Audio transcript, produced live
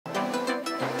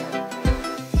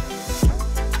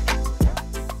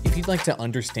you'd like to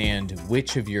understand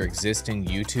which of your existing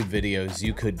YouTube videos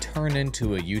you could turn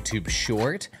into a YouTube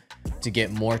short to get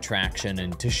more traction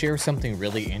and to share something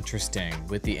really interesting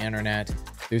with the internet,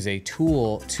 there's a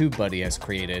tool TubeBuddy has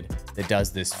created that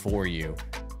does this for you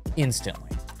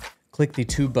instantly. Click the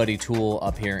TubeBuddy tool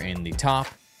up here in the top,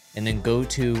 and then go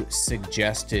to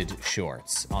Suggested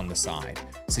Shorts on the side.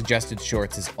 Suggested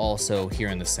Shorts is also here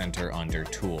in the center under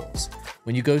Tools.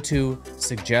 When you go to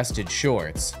Suggested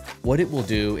Shorts, what it will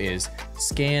do is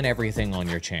scan everything on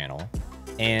your channel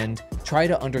and try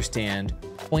to understand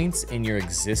points in your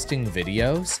existing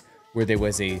videos where there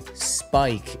was a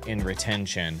spike in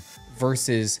retention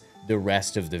versus the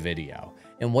rest of the video.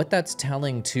 And what that's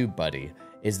telling TubeBuddy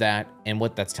is that, and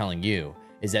what that's telling you,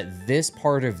 is that this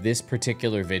part of this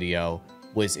particular video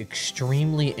was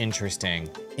extremely interesting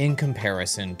in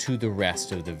comparison to the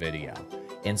rest of the video.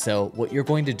 And so what you're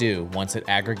going to do once it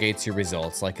aggregates your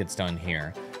results like it's done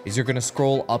here, is you're gonna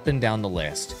scroll up and down the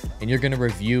list and you're gonna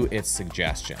review its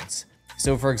suggestions.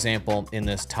 So for example, in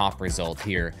this top result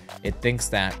here, it thinks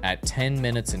that at 10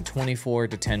 minutes and 24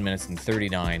 to 10 minutes and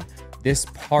 39, this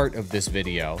part of this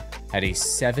video had a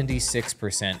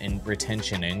 76% in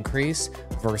retention increase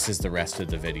versus the rest of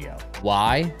the video.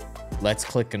 Why? Let's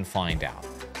click and find out.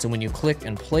 So when you click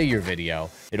and play your video,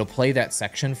 it'll play that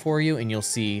section for you and you'll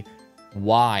see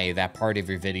why that part of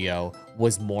your video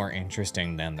was more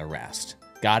interesting than the rest.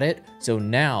 Got it? So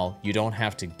now you don't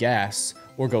have to guess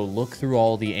or go look through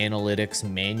all the analytics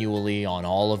manually on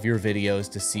all of your videos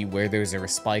to see where there's a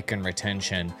spike in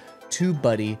retention.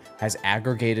 TubeBuddy has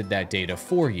aggregated that data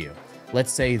for you.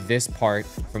 Let's say this part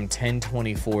from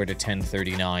 1024 to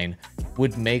 1039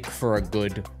 would make for a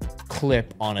good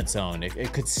clip on its own.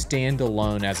 It could stand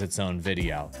alone as its own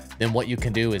video. Then what you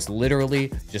can do is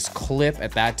literally just clip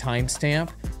at that timestamp,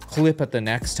 clip at the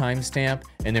next timestamp,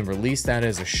 and then release that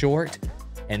as a short.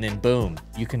 And then boom,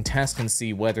 you can test and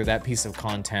see whether that piece of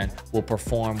content will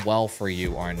perform well for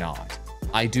you or not.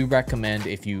 I do recommend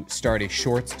if you start a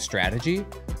shorts strategy,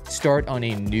 start on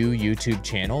a new YouTube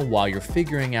channel while you're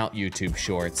figuring out YouTube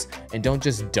shorts, and don't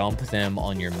just dump them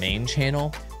on your main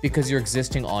channel because your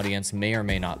existing audience may or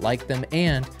may not like them,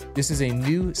 and this is a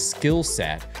new skill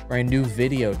set or a new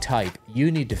video type you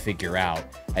need to figure out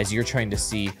as you're trying to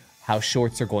see how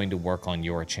shorts are going to work on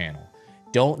your channel.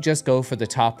 Don't just go for the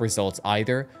top results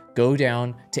either. Go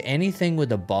down to anything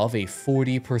with above a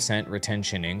 40%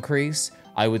 retention increase,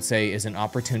 I would say is an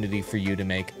opportunity for you to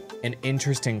make an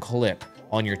interesting clip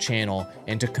on your channel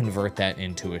and to convert that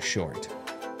into a short.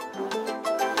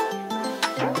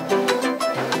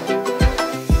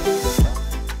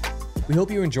 We hope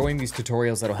you're enjoying these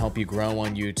tutorials that'll help you grow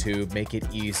on YouTube, make it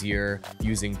easier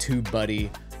using TubeBuddy.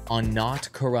 On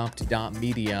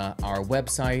notcorrupt.media, our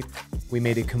website, we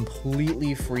made a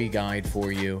completely free guide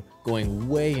for you going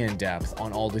way in depth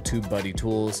on all the TubeBuddy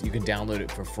tools. You can download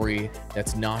it for free.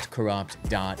 That's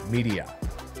notcorrupt.media.